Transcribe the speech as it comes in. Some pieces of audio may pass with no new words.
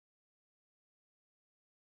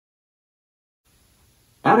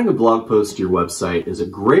Adding a blog post to your website is a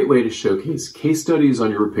great way to showcase case studies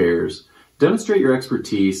on your repairs, demonstrate your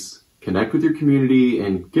expertise, connect with your community,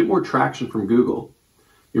 and get more traction from Google.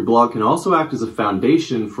 Your blog can also act as a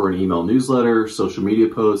foundation for an email newsletter, social media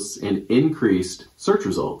posts, and increased search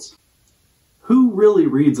results. Who really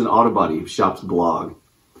reads an auto body shop's blog?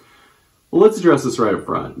 Well, let's address this right up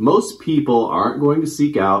front. Most people aren't going to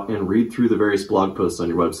seek out and read through the various blog posts on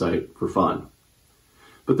your website for fun.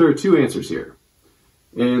 But there are two answers here.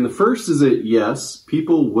 And the first is that yes,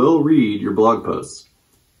 people will read your blog posts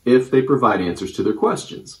if they provide answers to their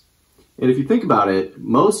questions. And if you think about it,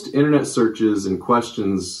 most internet searches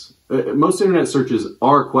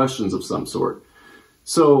are questions of some sort.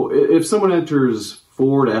 So if someone enters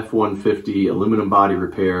Ford F-150 aluminum body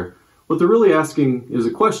repair, what they're really asking is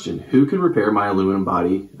a question: who can repair my aluminum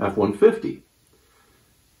body F-150?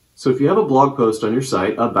 So if you have a blog post on your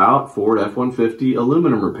site about Ford F-150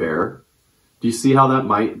 aluminum repair, do you see how that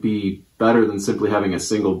might be better than simply having a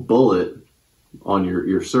single bullet on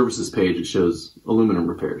your services page that shows aluminum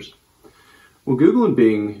repairs? Well, Google and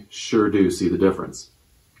Bing sure do see the difference.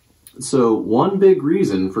 So one big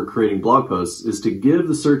reason for creating blog posts is to give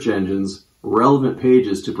the search engines relevant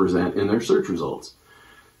pages to present in their search results.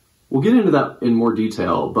 We'll get into that in more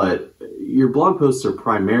detail, but your blog posts are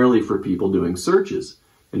primarily for people doing searches,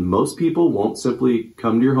 and most people won't simply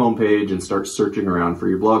come to your homepage and start searching around for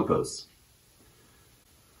your blog posts.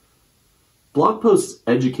 Blog posts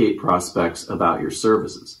educate prospects about your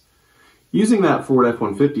services. Using that Ford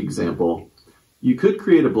F-150 example, you could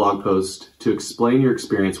create a blog post to explain your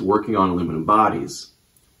experience working on aluminum bodies,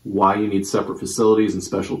 why you need separate facilities and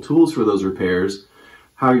special tools for those repairs,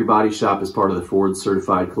 how your body shop is part of the Ford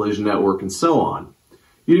Certified Collision Network, and so on.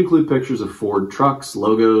 You'd include pictures of Ford trucks,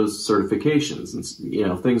 logos, certifications,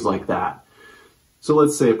 and things like that. So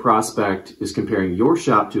let's say a prospect is comparing your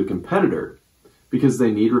shop to a competitor because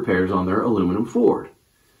they need repairs on their aluminum Ford.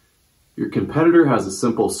 Your competitor has a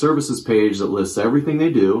simple services page that lists everything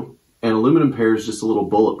they do, and aluminum repair is just a little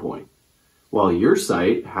bullet point, while your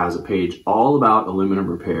site has a page all about aluminum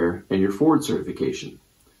repair and your Ford certification.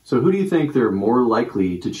 So who do you think they're more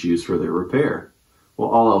likely to choose for their repair? Well,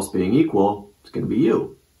 all else being equal, it's going to be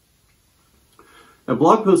you. Now,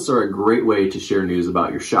 blog posts are a great way to share news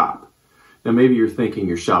about your shop. Now, maybe you're thinking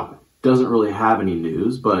your shop doesn't really have any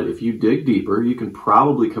news, but if you dig deeper, you can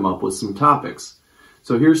probably come up with some topics.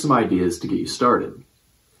 So here's some ideas to get you started.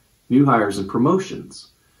 New hires and promotions.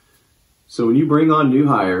 So when you bring on new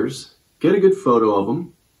hires, get a good photo of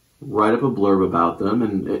them, write up a blurb about them,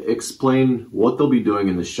 and explain what they'll be doing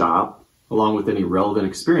in the shop, along with any relevant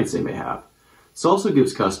experience they may have. This also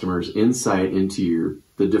gives customers insight into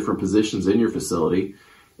the different positions in your facility.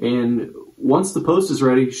 And once the post is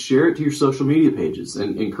ready, share it to your social media pages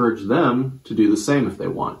and encourage them to do the same if they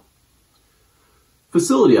want.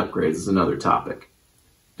 Facility upgrades is another topic.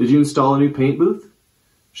 Did you install a new paint booth?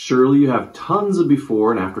 Surely you have tons of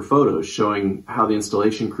before and after photos showing how the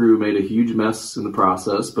installation crew made a huge mess in the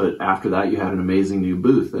process, but after that you had an amazing new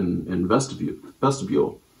booth and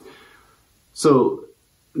vestibule. So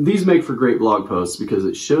these make for great blog posts because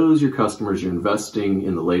it shows your customers you're investing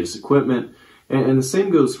in the latest equipment. And the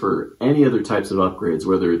same goes for any other types of upgrades,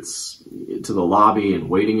 whether it's to the lobby and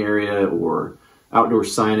waiting area or outdoor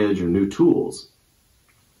signage or new tools.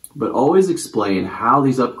 But always explain how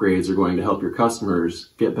these upgrades are going to help your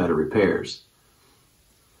customers get better repairs.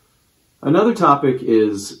 Another topic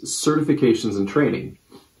is certifications and training.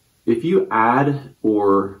 If you add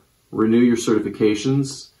or renew your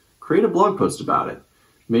certifications, create a blog post about it.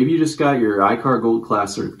 Maybe you just got your iCar Gold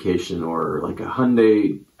Class certification or like a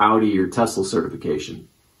Hyundai, Audi, or Tesla certification.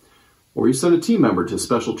 Or you send a team member to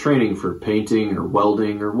special training for painting or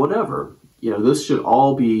welding or whatever. This should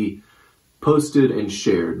all be posted and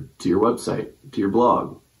shared to your website, to your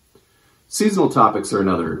blog. Seasonal topics are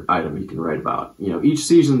another item you can write about. Each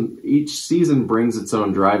season brings its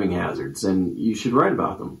own driving hazards, and you should write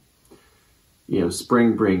about them.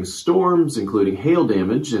 Spring brings storms, including hail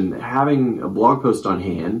damage, and having a blog post on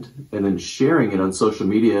hand and then sharing it on social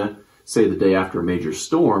media, say the day after a major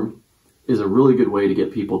storm, is a really good way to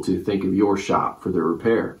get people to think of your shop for their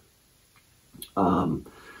repair.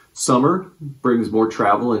 Summer brings more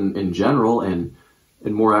travel in general and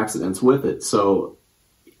more accidents with it. So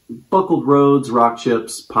buckled roads, rock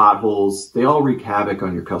chips, potholes, they all wreak havoc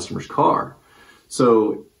on your customer's car.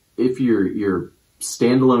 So if you're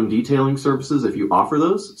standalone detailing services, if you offer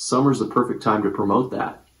those, summer's the perfect time to promote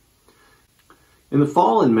that. In the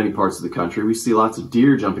fall, in many parts of the country, we see lots of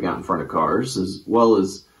deer jumping out in front of cars, as well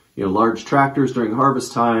as large tractors during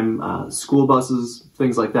harvest time, school buses,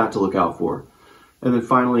 things like that to look out for. And then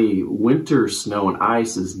finally, winter snow and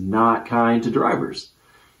ice is not kind to drivers.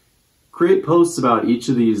 Create posts about each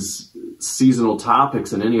of these seasonal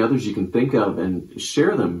topics and any others you can think of and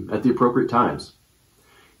share them at the appropriate times.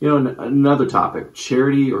 Another topic,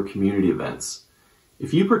 charity or community events.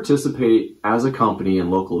 If you participate as a company in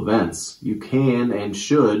local events, you can and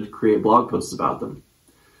should create blog posts about them.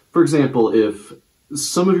 For example, if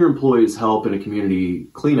some of your employees help in a community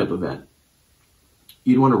cleanup event,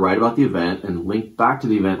 you'd want to write about the event and link back to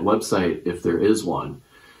the event website if there is one.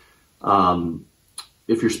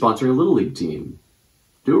 If you're sponsoring a Little League team,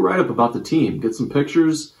 do a write-up about the team. Get some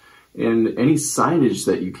pictures and any signage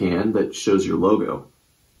that you can that shows your logo.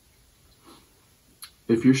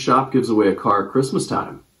 If your shop gives away a car at Christmas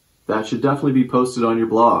time, that should definitely be posted on your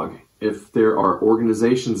blog. If there are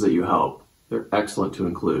organizations that you help, they're excellent to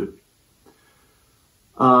include.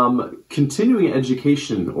 Continuing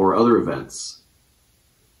education or other events.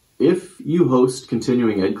 If you host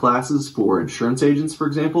continuing ed classes for insurance agents, for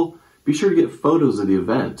example, be sure to get photos of the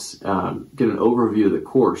event, get an overview of the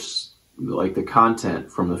course, like the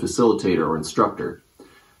content from the facilitator or instructor.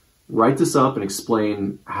 Write this up and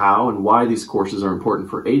explain how and why these courses are important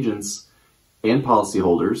for agents and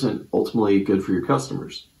policyholders and ultimately good for your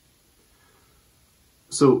customers.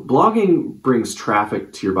 So blogging brings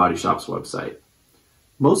traffic to your body shop's website.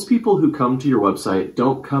 Most people who come to your website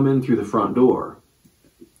don't come in through the front door,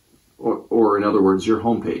 or in other words, your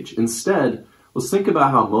homepage. Instead, let's think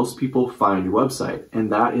about how most people find your website,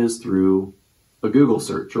 and that is through a Google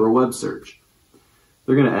search or a web search.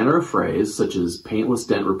 They're going to enter a phrase such as paintless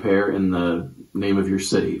dent repair in the name of your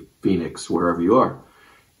city, Phoenix, wherever you are.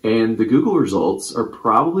 And the Google results are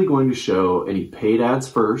probably going to show any paid ads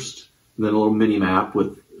first, and then a little mini map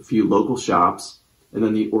with a few local shops, and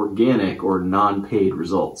then the organic or non-paid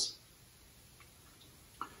results.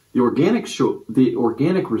 The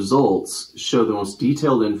organic results show the most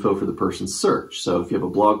detailed info for the person's search. So if you have a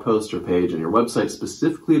blog post or page on your website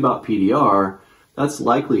specifically about PDR, that's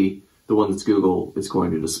likely the one that Google is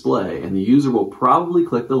going to display, and the user will probably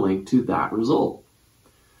click the link to that result.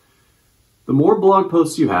 The more blog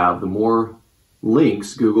posts you have, the more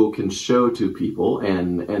links Google can show to people,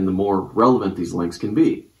 and the more relevant these links can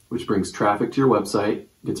be, which brings traffic to your website,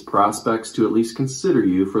 gets prospects to at least consider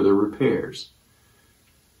you for their repairs.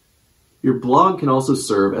 Your blog can also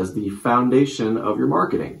serve as the foundation of your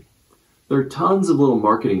marketing. There are tons of little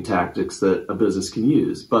marketing tactics that a business can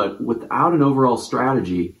use, but without an overall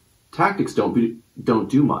strategy, tactics don't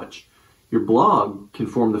do much. Your blog can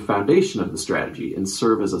form the foundation of the strategy and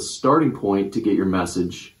serve as a starting point to get your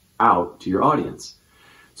message out to your audience.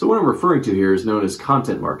 So what I'm referring to here is known as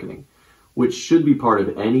content marketing, which should be part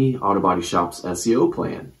of any auto body shop's SEO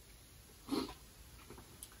plan.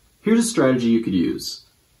 Here's a strategy you could use.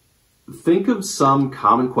 Think of some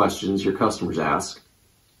common questions your customers ask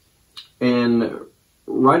and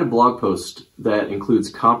write a blog post that includes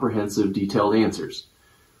comprehensive, detailed answers.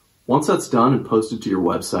 Once that's done and posted to your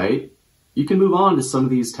website, you can move on to some of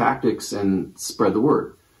these tactics and spread the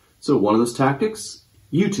word. So one of those tactics,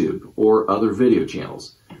 YouTube or other video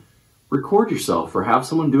channels. Record yourself or have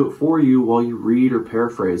someone do it for you while you read or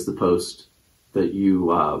paraphrase the post that you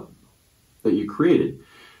created.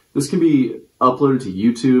 This can be uploaded to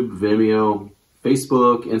YouTube, Vimeo,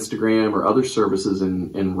 Facebook, Instagram, or other services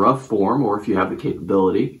in rough form, or if you have the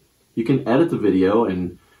capability, you can edit the video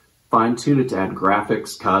and fine-tune it to add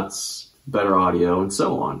graphics, cuts, better audio, and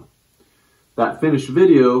so on. That finished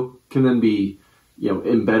video can then be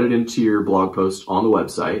embedded into your blog post on the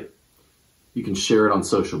website. You can share it on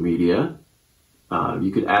social media.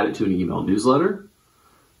 You could add it to an email newsletter.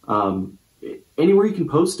 Anywhere you can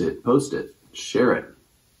post it, share it.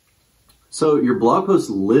 So your blog post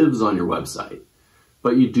lives on your website,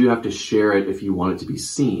 but you do have to share it if you want it to be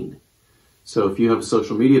seen. So if you have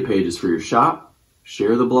social media pages for your shop,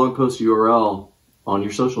 share the blog post URL on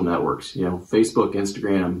your social networks, Facebook,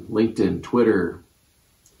 Instagram, LinkedIn, Twitter,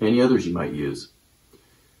 any others you might use.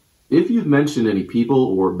 If you've mentioned any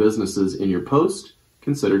people or businesses in your post,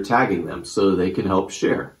 consider tagging them so they can help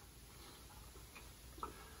share.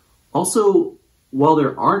 Also, while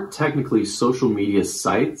there aren't technically social media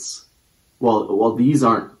sites, while these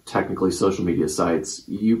aren't technically social media sites,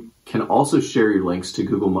 you can also share your links to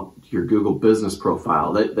your Google business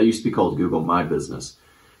profile. That used to be called Google My Business,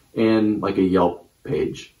 and like a Yelp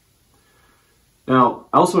page. Now,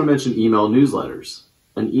 I also want to mention email newsletters.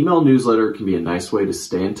 An email newsletter can be a nice way to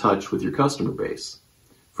stay in touch with your customer base.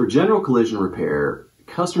 For general collision repair,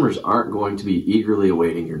 customers aren't going to be eagerly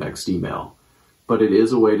awaiting your next email, but it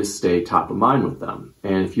is a way to stay top of mind with them.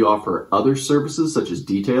 And if you offer other services such as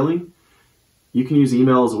detailing, you can use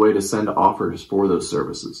email as a way to send offers for those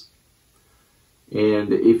services.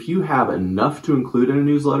 And if you have enough to include in a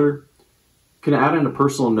newsletter, You can add in a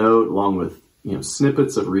personal note along with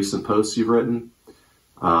snippets of recent posts you've written,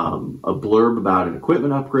 a blurb about an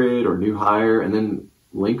equipment upgrade or new hire, and then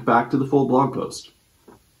link back to the full blog post.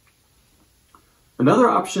 Another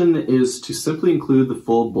option is to simply include the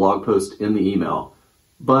full blog post in the email,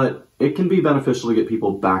 but it can be beneficial to get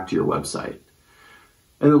people back to your website.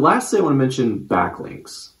 And then lastly, I want to mention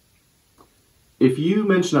backlinks. If you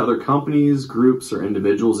mention other companies, groups, or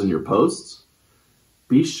individuals in your posts,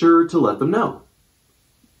 be sure to let them know.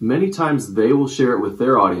 Many times they will share it with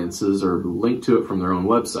their audiences or link to it from their own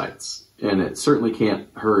websites, and it certainly can't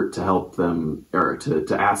hurt to help them or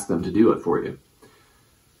to ask them to do it for you.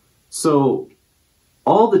 So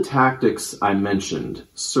all the tactics I mentioned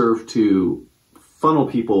serve to funnel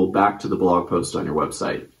people back to the blog post on your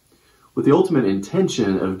website, with the ultimate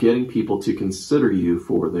intention of getting people to consider you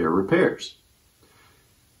for their repairs.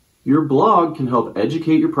 Your blog can help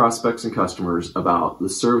educate your prospects and customers about the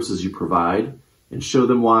services you provide and show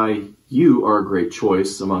them why you are a great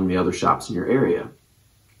choice among the other shops in your area.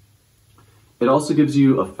 It also gives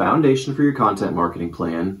you a foundation for your content marketing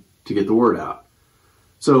plan to get the word out.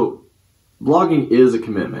 So, blogging is a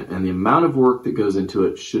commitment, and the amount of work that goes into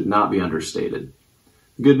it should not be understated.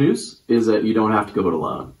 The good news is that you don't have to go it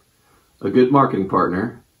alone. A good marketing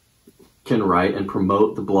partner can write and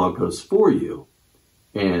promote the blog posts for you,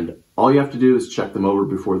 and all you have to do is check them over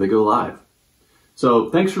before they go live. So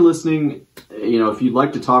thanks for listening. If you'd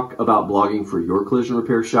like to talk about blogging for your collision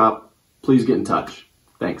repair shop, please get in touch.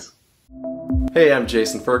 Thanks. Hey, I'm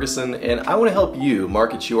Jason Ferguson, and I want to help you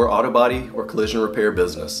market your auto body or collision repair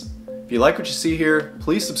business. If you like what you see here,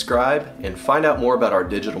 please subscribe and find out more about our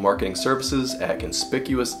digital marketing services at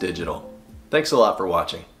Conspicuous Digital. Thanks a lot for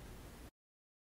watching.